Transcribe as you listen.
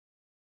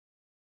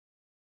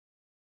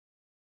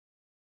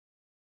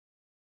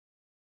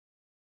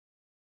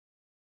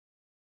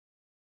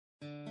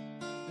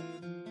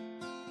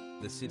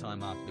The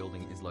Citymark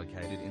Building is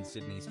located in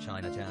Sydney's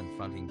Chinatown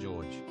fronting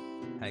George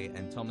Hay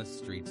and Thomas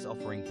Streets,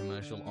 offering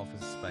commercial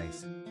office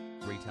space,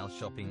 retail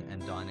shopping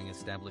and dining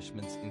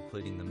establishments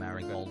including the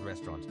Marigold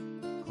Restaurant,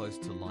 close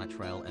to light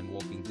rail and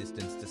walking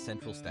distance to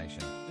Central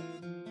Station.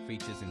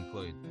 Features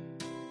include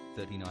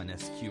 39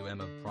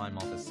 SQM of prime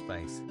office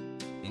space,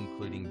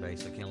 including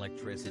basic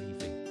electricity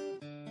fee.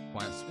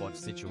 Quiet spot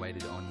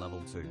situated on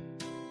level 2.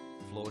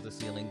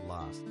 Floor-to-ceiling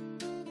glass.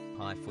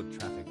 High foot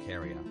traffic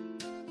area.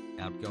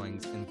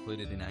 Outgoings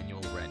included in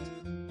annual rent.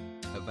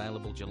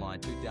 Available July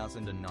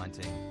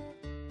 2019.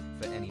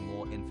 For any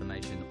more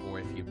information or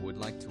if you would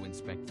like to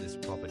inspect this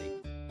property,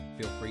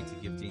 feel free to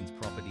give Dean's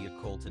Property a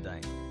call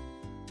today.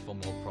 For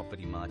more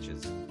property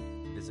matches,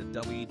 visit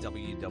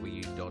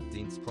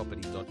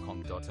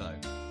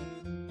www.deansproperty.com.au.